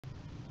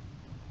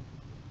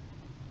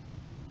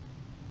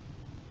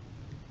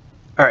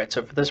Alright,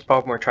 so for this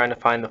problem we're trying to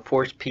find the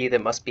force P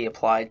that must be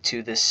applied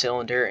to this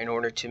cylinder in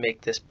order to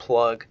make this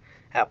plug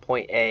at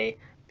point A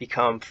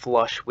become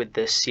flush with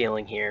this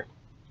ceiling here.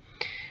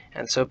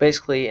 And so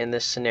basically in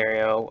this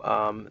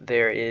scenario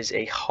there is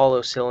a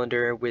hollow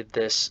cylinder with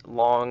this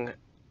long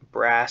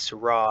brass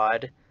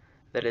rod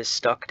that is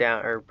stuck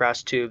down, or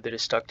brass tube that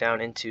is stuck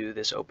down into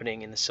this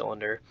opening in the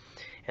cylinder,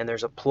 and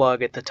there's a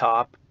plug at the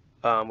top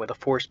with a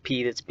force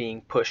P that's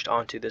being pushed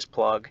onto this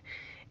plug,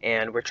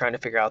 and we're trying to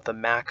figure out the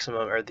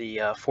maximum, or the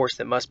force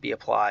that must be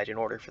applied in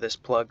order for this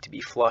plug to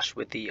be flush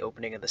with the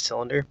opening of the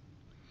cylinder.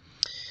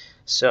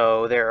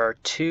 So there are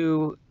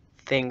two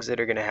things that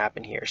are going to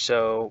happen here.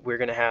 So we're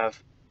going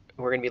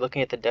to be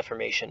looking at the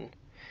deformation,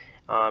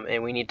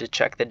 and we need to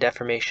check the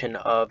deformation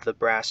of the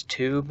brass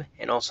tube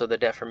and also the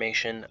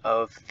deformation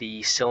of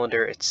the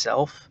cylinder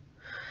itself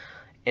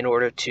in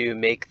order to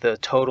make the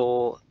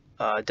total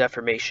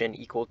deformation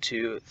equal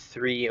to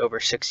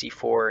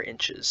 3/64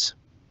 inches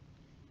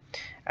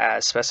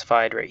as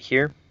specified right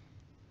here.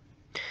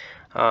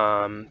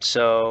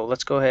 So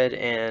let's go ahead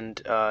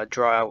and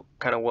draw out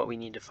kind of what we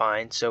need to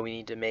find. So we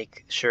need to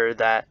make sure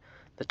that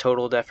the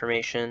total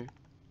deformation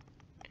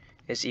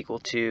is equal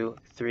to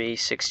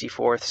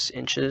 3/64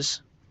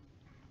 inches.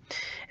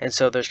 And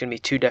so there's going to be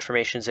two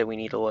deformations that we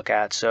need to look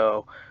at.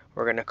 So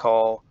we're going to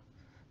call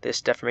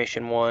this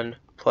deformation 1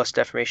 plus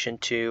deformation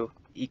 2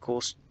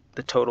 equals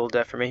the total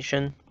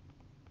deformation.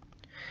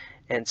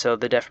 And so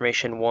the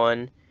deformation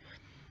 1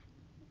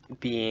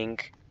 being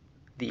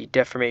the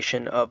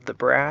deformation of the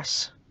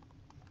brass,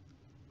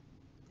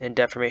 and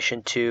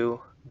deformation 2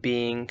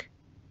 being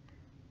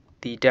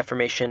the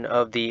deformation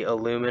of the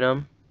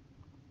aluminum,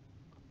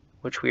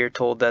 which we are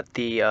told that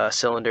the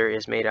cylinder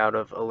is made out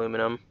of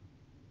aluminum.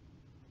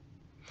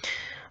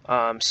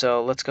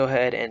 So let's go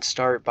ahead and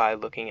start by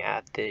looking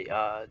at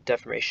the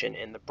deformation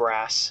in the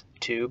brass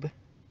tube.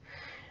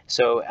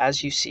 So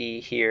as you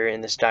see here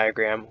in this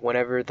diagram,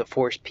 whenever the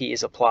force P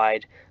is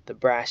applied, the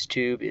brass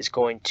tube is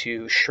going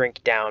to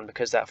shrink down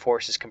because that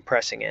force is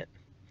compressing it.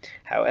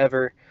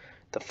 However,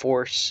 the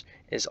force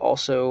is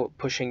also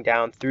pushing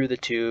down through the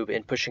tube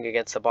and pushing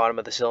against the bottom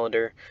of the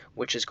cylinder,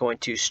 which is going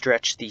to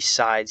stretch these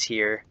sides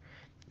here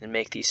and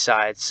make these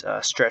sides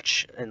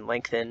stretch and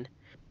lengthen.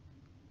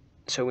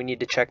 So we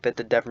need to check that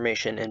the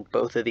deformation in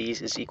both of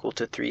these is equal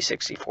to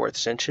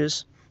 3/64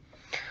 inches.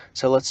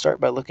 So let's start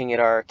by looking at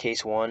our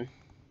case 1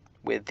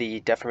 with the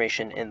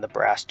deformation in the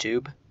brass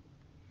tube.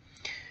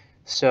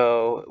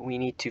 So we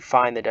need to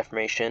find the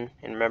deformation,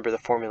 and remember the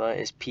formula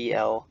is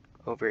PL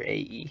over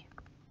AE.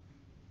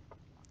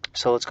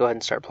 So let's go ahead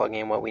and start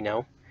plugging in what we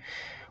know.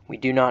 We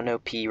do not know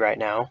P right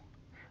now.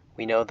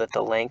 We know that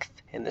the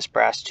length in this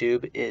brass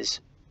tube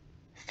is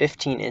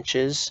 15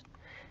 inches.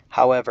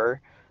 However,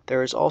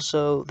 there is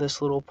also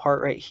this little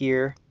part right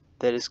here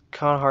that is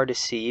kind of hard to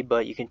see,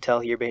 but you can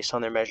tell here based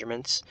on their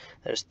measurements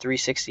that is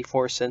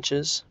 3/64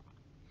 inches.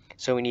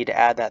 So we need to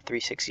add that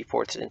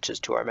 3/64 inches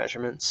to our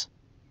measurements.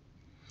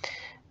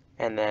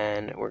 And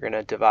then we're going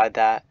to divide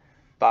that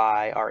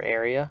by our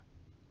area,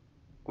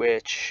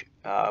 which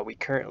we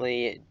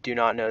currently do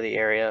not know the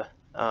area.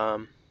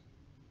 And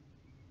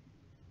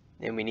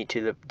we need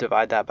to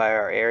divide that by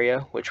our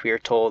area, which we are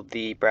told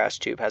the brass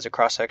tube has a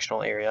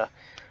cross-sectional area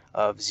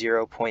of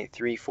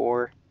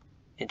 0.34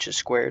 inches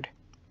squared.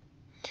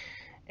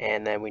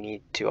 And then we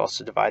need to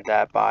also divide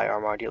that by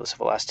our modulus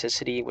of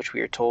elasticity, which we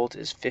are told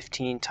is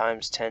 15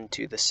 times 10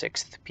 to the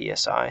 6th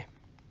psi.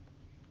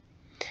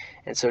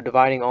 And so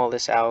dividing all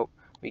this out,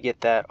 we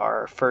get that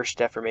our first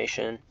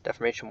deformation,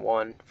 deformation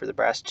 1 for the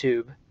brass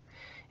tube,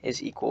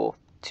 is equal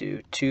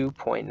to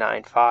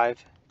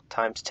 2.95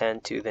 times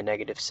 10 to the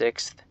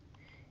 -6th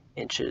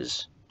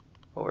inches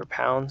over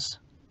pounds.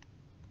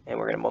 And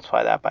we're going to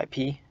multiply that by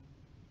P,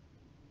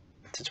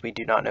 since we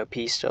do not know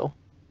P still.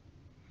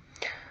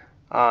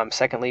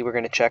 Secondly, we're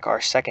going to check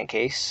our second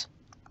case,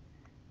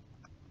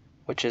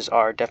 which is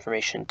our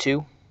deformation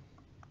 2.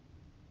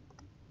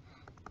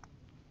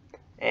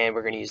 And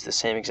we're going to use the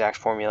same exact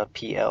formula,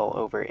 PL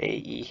over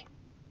AE.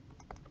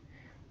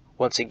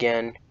 Once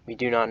again, we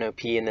do not know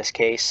P in this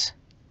case,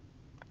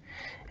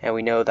 and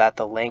we know that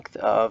the length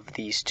of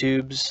these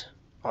tubes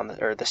on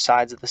the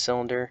sides of the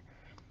cylinder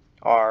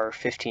are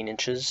 15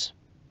 inches.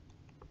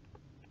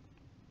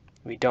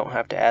 We don't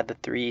have to add the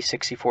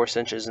 3/64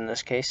 inches in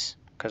this case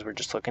because we're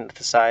just looking at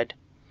the side.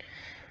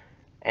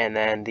 And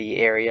then the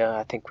area,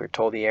 I think we're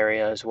told the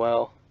area as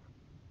well.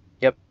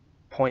 Yep,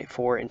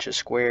 0.4 inches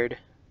squared.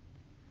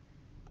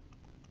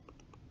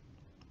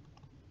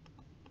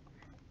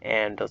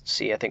 And let's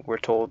see, I think we're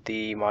told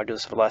the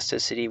modulus of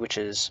elasticity, which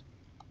is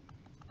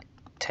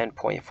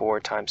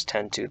 10.4 times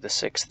 10 to the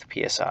 6th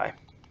psi.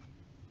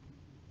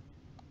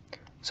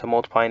 So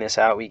multiplying this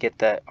out, we get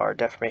that our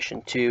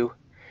deformation 2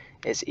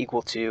 is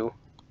equal to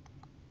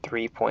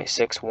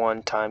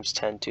 3.61 times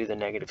 10 to the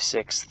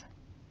 -6th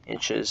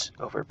inches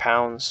over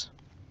pounds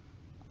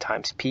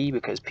times P,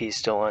 because P is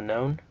still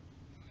unknown.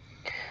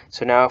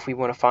 So now if we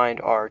want to find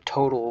our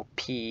total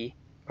P,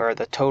 or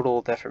the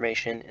total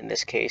deformation in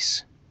this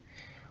case,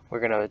 we're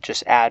going to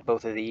just add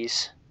both of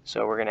these.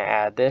 So we're going to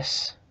add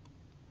this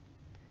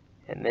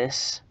and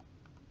this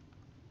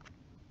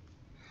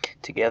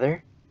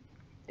together,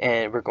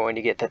 and we're going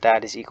to get that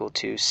that is equal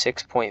to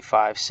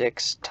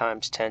 6.56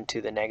 times 10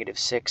 to the negative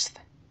 6th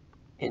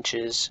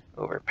inches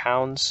over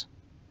pounds,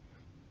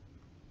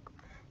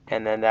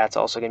 and then that's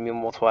also going to be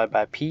multiplied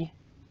by P,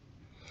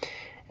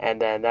 and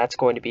then that's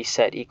going to be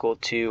set equal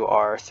to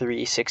our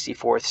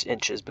 3/64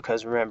 inches,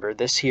 because remember,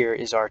 this here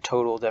is our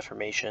total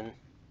deformation,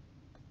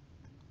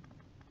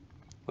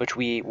 which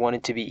we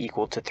wanted to be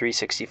equal to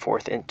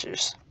 3/64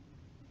 inches.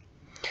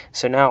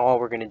 So now all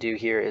we're going to do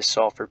here is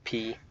solve for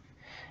P,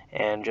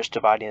 and just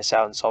dividing this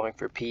out and solving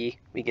for P,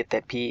 we get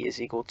that P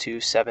is equal to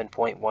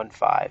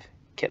 7.15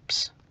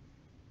 kips.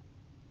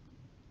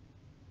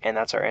 And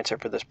that's our answer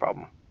for this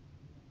problem.